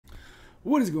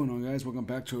What is going on, guys? Welcome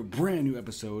back to a brand new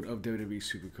episode of WWE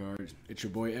Supercard. It's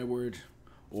your boy Edward,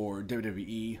 or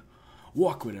WWE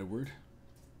Walk with Edward.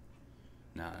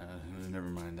 Nah, never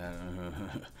mind that.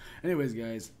 Anyways,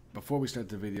 guys, before we start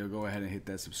the video, go ahead and hit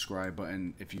that subscribe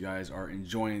button. If you guys are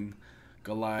enjoying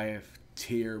Goliath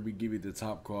tier, we give you the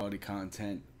top quality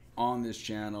content on this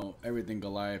channel. Everything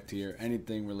Goliath tier,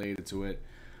 anything related to it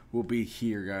will be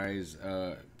here, guys.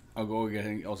 I'll go ahead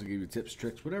and also give you tips,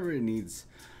 tricks, whatever it needs,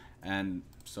 and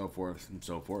so forth and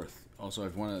so forth. Also,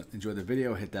 if you want to enjoy the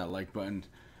video, hit that like button.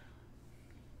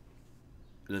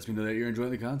 It lets me know that you're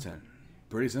enjoying the content.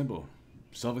 Pretty simple,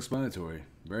 self-explanatory.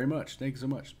 Very much. Thank you so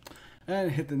much. And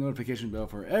hit the notification bell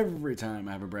for every time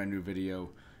I have a brand new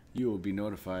video. You will be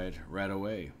notified right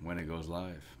away when it goes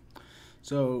live.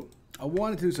 So I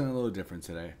wanted to do something a little different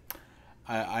today.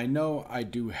 I know I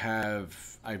do have,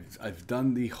 I've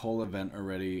done the whole event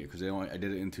already because I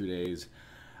did it in 2 days.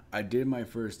 I did my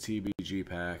first TBG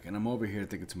pack, and I'm over here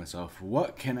thinking to myself,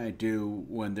 what can I do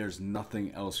when there's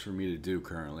nothing else for me to do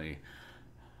currently?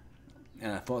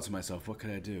 And I thought to myself, what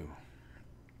could I do?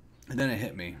 And then it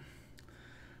hit me.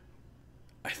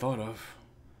 I thought of,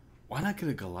 why not get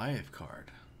a Goliath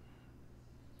card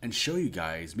and show you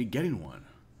guys me getting one?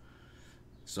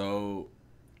 So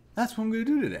that's what I'm going to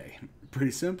do today.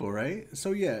 Pretty simple, right?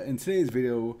 So yeah, in today's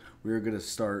video, we're going to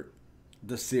start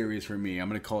the series for me. I'm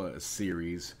going to call it a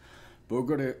series. But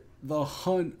we're going to the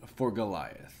hunt for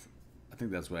Goliath. I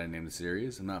think that's what I named the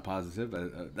series. I'm not positive,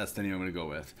 but that's the name I'm going to go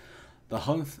with. The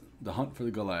hunt for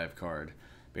the Goliath card.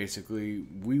 Basically,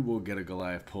 we will get a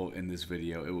Goliath pull in this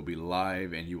video. It will be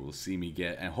live, and you will see me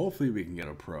get, and hopefully we can get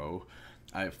a pro.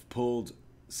 I've pulled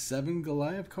 7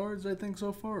 Goliath cards, I think,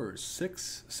 so far, or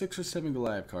six or 7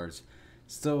 Goliath cards.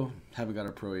 Still haven't got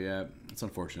a pro yet. It's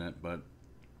unfortunate, but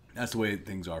that's the way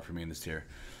things are for me in this tier.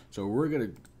 So we're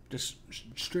gonna just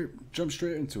jump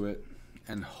straight into it,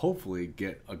 and hopefully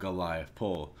get a Goliath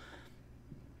pull.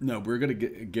 No, we're gonna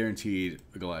get guaranteed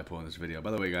a Goliath pull in this video.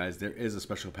 By the way, guys, there is a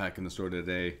special pack in the store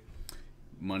today.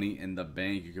 Money in the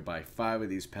Bank. You could buy 5 of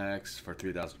these packs for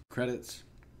 3,000 credits.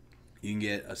 You can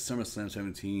get a SummerSlam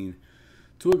 17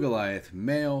 to a Goliath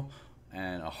male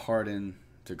and a Harden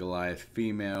to Goliath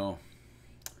female.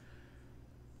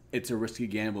 It's a risky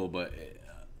gamble, but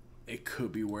it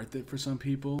could be worth it for some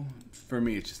people. For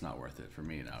me, it's just not worth it. For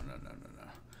me, no.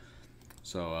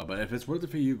 So, but if it's worth it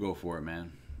for you, go for it,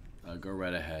 man. Go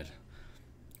right ahead.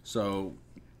 So,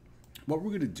 what we're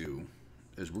going to do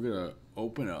is we're going to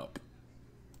open up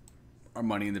our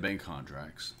Money in the Bank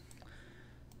contracts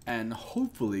and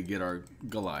hopefully get our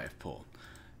Goliath pull.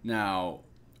 Now,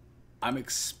 I'm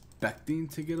expecting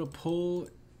to get a pull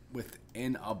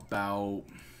within about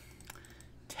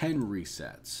 10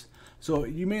 resets. So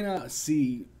you may not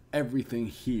see everything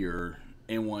here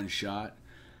in one shot.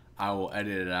 I will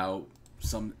edit it out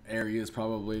some areas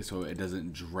probably so it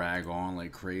doesn't drag on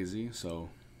like crazy. So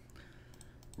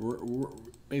we're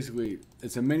basically,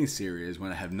 it's a mini series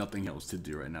when I have nothing else to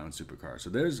do right now in Supercard.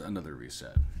 So there's another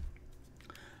reset.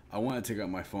 I want to take out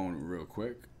my phone real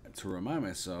quick to remind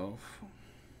myself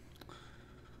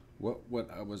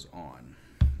what I was on.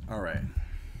 All right.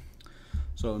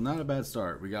 So not a bad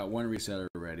start. We got 1 reset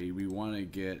already. We want to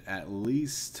get at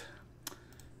least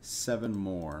 7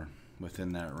 more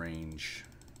within that range.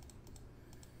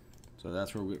 So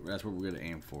that's what we're going to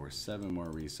aim for. 7 more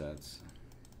resets.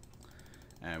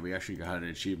 And we actually got an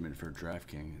achievement for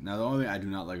DraftKings. Now the only thing I do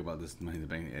not like about this Money in the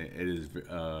Bank,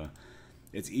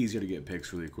 it's easier to get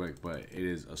picks really quick, but it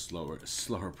is a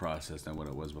slower process than what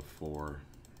it was before.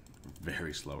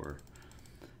 Very slower.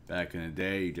 Back in the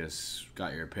day, you just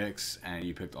got your picks and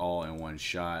you picked all in one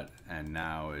shot, and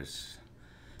now it's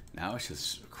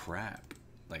just crap.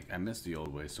 Like, I miss the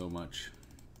old way so much.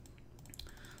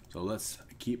 So let's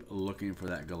keep looking for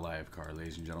that Goliath card,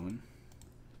 ladies and gentlemen.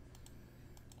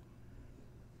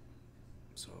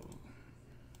 So,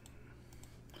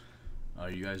 are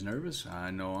you guys nervous?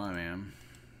 I know I am,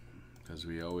 because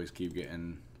we always keep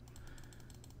getting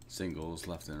singles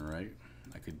left and right.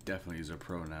 I could definitely use a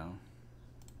pro now.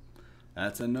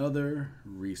 That's another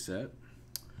reset.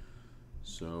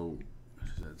 So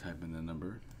just type in the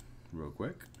number real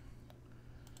quick.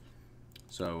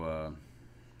 So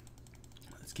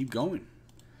let's keep going.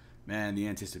 Man, the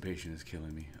anticipation is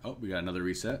killing me. Oh, we got another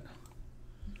reset.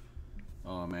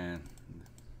 Oh man.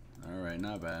 Alright,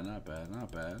 not bad.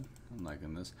 I'm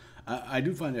liking this. I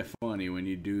do find it funny when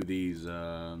you do these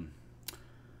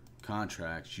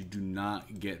contracts, you do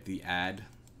not get the ad.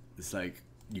 It's like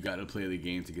you got to play the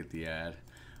game to get the ad,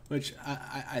 which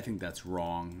I think that's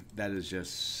wrong. That is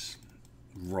just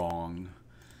wrong.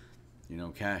 You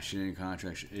know, cash in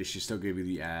contracts, it should still give you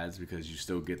the ads because you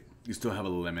still get you still have a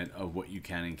limit of what you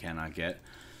can and cannot get.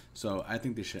 So I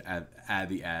think they should add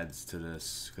the ads to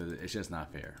this, because it's just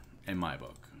not fair in my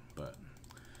book. But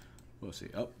we'll see.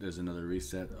 Oh, there's another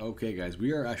reset. Okay, guys,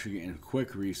 we are actually getting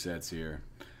quick resets here.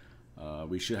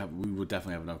 We will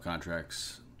definitely have enough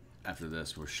contracts after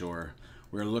this for sure.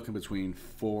 We're looking between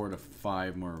 4 to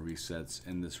 5 more resets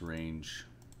in this range,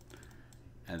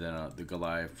 and then the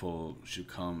Goliath pull should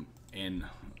come in,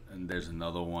 and there's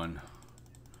another one.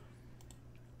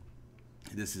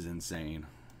 This is insane.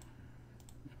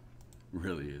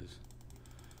 Really is.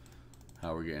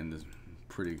 How we're getting this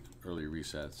pretty early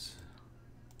resets.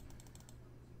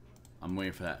 I'm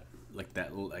waiting for that,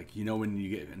 like you know when you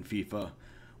get in FIFA,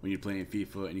 when you're playing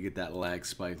FIFA and you get that lag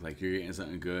spike, like you're getting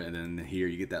something good, and then here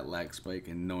you get that lag spike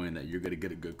and knowing that you're gonna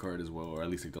get a good card as well, or at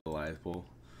least a Goliath pull.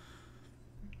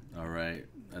 All right,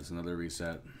 that's another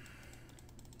reset.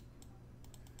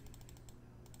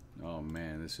 Oh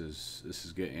man, this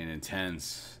is getting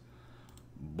intense.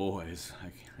 Boys,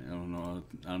 I don't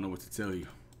know what to tell you.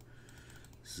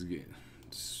 This is getting,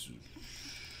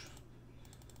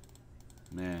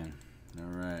 man. All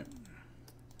right,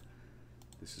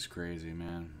 this is crazy,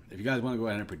 man. If you guys want to go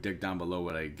ahead and predict down below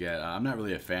what I get, I'm not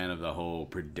really a fan of the whole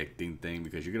predicting thing,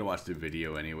 because you're gonna watch the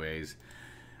video anyways.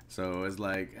 So it's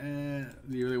like, do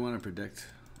you really want to predict?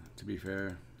 To be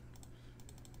fair,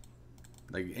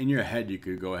 like in your head you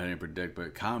could go ahead and predict,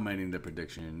 but commenting the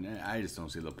prediction, I just don't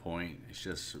see the point. It's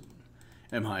just,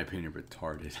 in my opinion,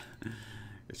 retarded.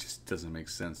 It just doesn't make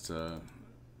sense to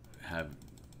have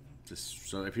just.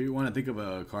 So if you want to think of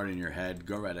a card in your head,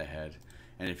 go right ahead,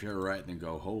 and if you're right, then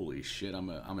go, holy shit, I'm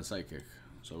a psychic.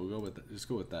 So we'll go with that. Just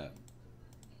go with that.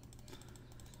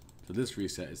 So this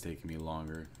reset is taking me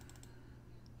longer,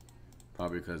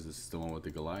 probably because this is the one with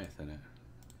the Goliath in it.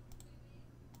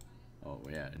 Oh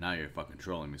yeah, now you're fucking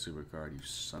trolling me, Supercard, you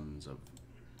sons of.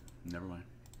 Never mind.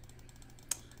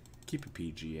 Keep it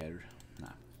PG, Edward. Nah,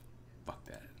 fuck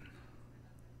that.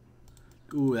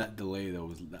 Ooh, that delay though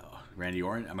was Randy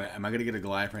Orton. Am I gonna get a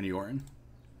Goliath Randy Orton?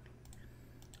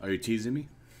 Are you teasing me?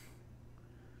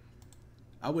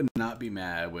 I would not be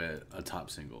mad with a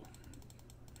top single.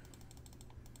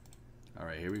 All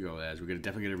right, here we go, lads. We're gonna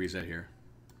definitely get a reset here.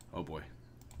 Oh boy.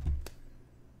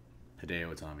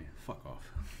 Hideo Itami. Fuck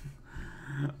off.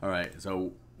 All right,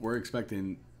 so we're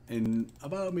expecting in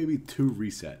about maybe 2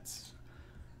 resets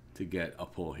to get a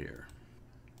pull here.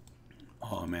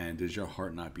 Oh man, does your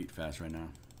heart not beat fast right now?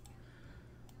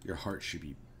 Your heart should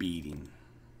be beating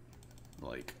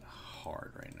like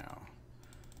hard right now.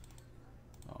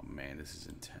 Oh man, this is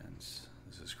intense.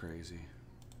 This is crazy.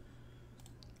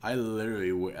 I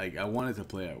literally, I wanted to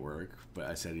play at work, but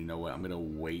I said, you know what, I'm gonna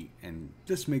wait and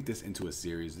just make this into a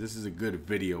series. This is a good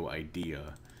video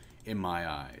idea in my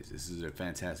eyes. This is a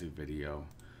fantastic video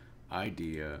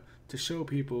idea to show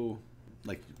people,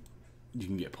 like, you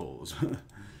can get pulls.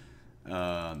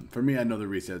 For me, I know the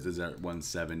resets is at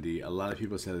 170. A lot of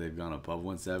people said they've gone above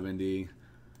 170.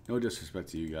 No disrespect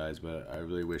to you guys, but I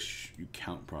really wish you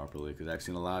count properly, because I've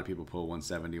seen a lot of people pull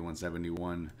 170,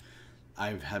 171.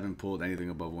 I haven't pulled anything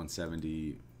above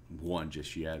 171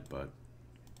 just yet, but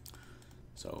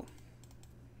so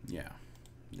yeah,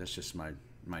 that's just my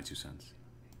 2 cents.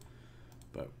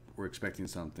 But we're expecting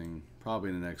something probably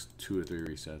in the next 2 or 3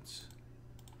 resets.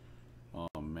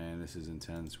 Oh man, this is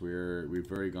intense.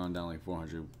 We've already gone down like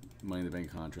 400 Money in the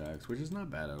Bank contracts, which is not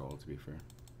bad at all, to be fair.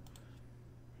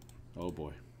 Oh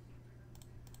boy.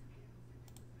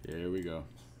 Here we go.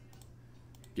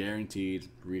 Guaranteed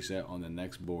reset on the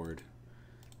next board.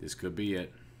 This could be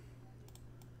it.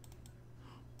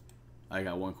 I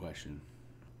got one question.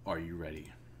 Are you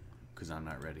ready? Because I'm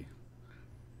not ready.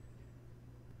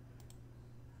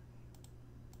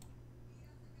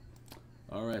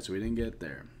 Alright, so we didn't get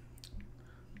there.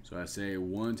 So I say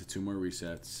 1 to 2 more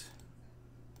resets,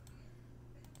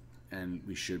 and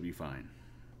we should be fine.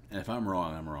 And if I'm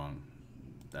wrong, I'm wrong.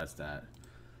 That's that.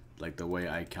 Like, the way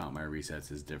I count my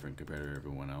resets is different compared to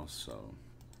everyone else, so.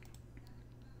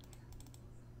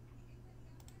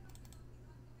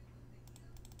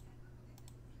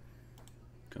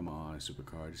 Come on,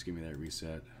 Supercard, just give me that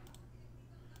reset.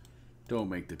 Don't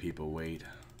make the people wait.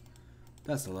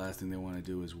 That's the last thing they want to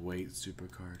do is wait,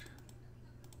 Supercard.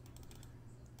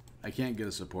 I can't get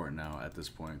a support now at this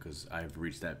point because I've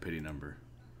reached that pity number.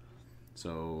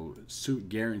 So,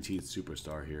 guaranteed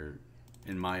superstar here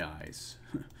in my eyes,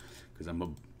 because I'm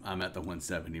at the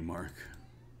 170 mark.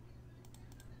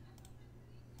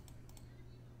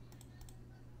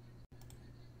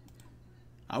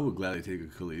 I would gladly take a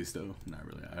Goliath though. Not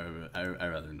really. I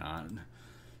rather not.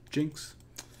 Jinx.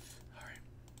 All right.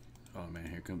 Oh man,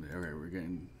 here comes. All right, we're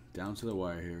getting down to the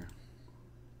wire here.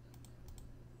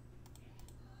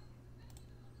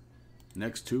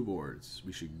 Next 2 boards,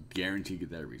 we should guarantee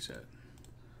get that reset.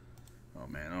 Oh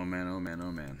man, oh man, oh man,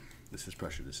 oh man. This is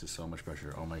pressure. This is so much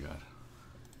pressure. Oh my god.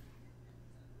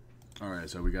 Alright,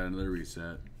 so we got another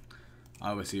reset.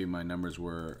 Obviously, my numbers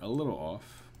were a little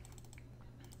off.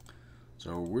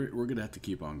 So we're gonna have to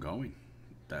keep on going.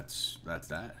 That's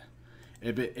that.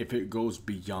 If it goes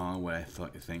beyond what I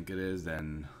think it is,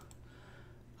 then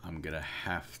I'm gonna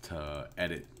have to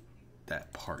edit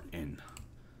that part in.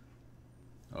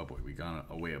 Oh boy, we got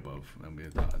a way above than we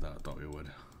thought we would.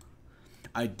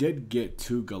 I did get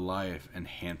 2 Goliath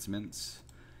enhancements,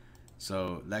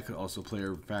 so that could also play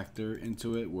a factor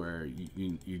into it. Where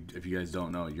you if you guys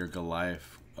don't know, your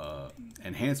Goliath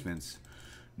enhancements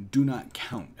do not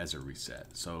count as a reset,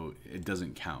 so it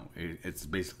doesn't count. It's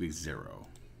basically 0.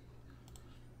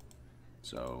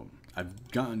 So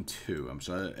I've gotten 2.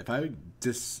 So if I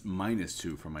just minus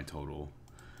 2 from my total,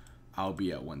 I'll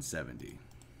be at 170.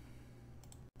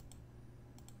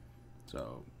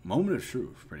 So moment of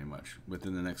truth, pretty much,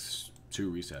 within the next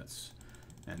 2 resets.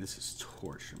 And this is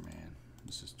torture, man.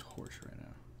 This is torture right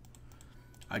now.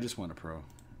 I just want a pro.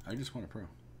 I just want a pro.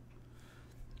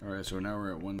 Alright, so now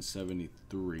we're at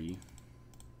 173.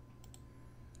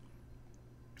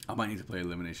 I might need to play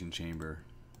Elimination Chamber.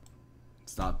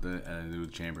 Stop the new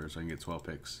chamber so I can get 12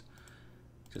 picks.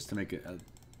 Just to make it a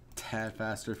tad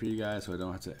faster for you guys so I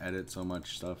don't have to edit so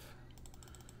much stuff.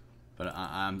 But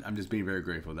I'm just being very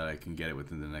grateful that I can get it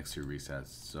within the next 2 resets.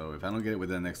 So if I don't get it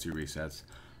within the next 2 resets,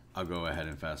 I'll go ahead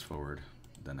and fast forward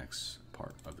the next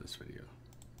part of this video.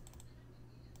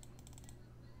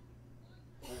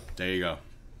 There you go.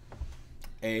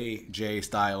 AJ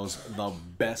Styles, the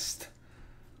best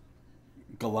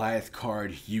Goliath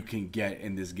card you can get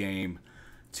in this game.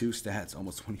 2 stats,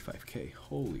 almost 25k.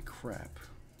 Holy crap.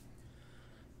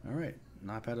 Alright,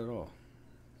 not bad at all.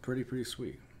 Pretty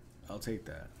sweet. I'll take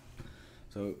that.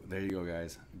 So there you go,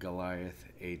 guys. Goliath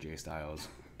AJ Styles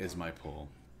is my pull.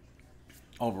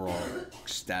 Overall,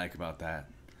 ecstatic about that.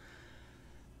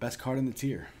 Best card in the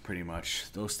tier, pretty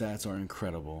much. Those stats are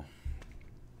incredible.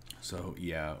 So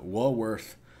yeah, well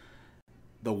worth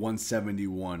the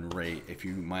 171 rate if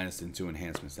you minus the 2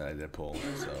 enhancements that I did pull.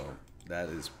 So that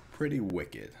is pretty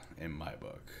wicked in my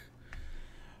book.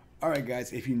 Alright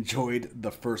guys, if you enjoyed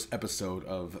the first episode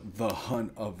of the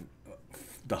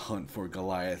hunt for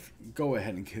Goliath, go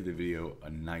ahead and give the video a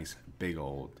nice big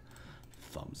old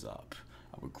thumbs up.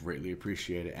 I would greatly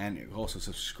appreciate it, and also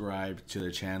subscribe to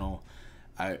the channel.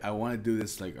 I want to do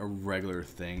this like a regular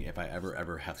thing if I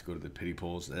ever have to go to the pity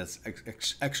pools. That's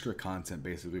extra content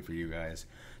basically for you guys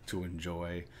to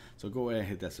enjoy. So go ahead and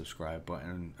hit that subscribe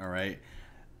button. Alright,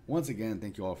 once again,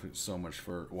 thank you all so much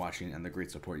for watching and the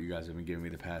great support you guys have been giving me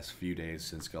the past few days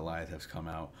since Goliath has come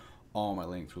out. All my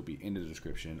links will be in the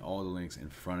description, all the links in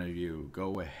front of you.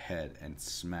 Go ahead and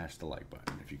smash the like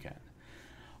button if you can.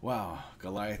 Wow,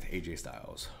 Goliath AJ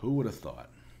Styles, who would have thought?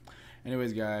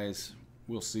 Anyways guys,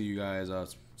 we'll see you guys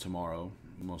tomorrow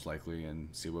most likely and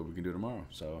see what we can do tomorrow.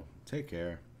 So take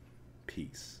care.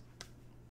 Peace.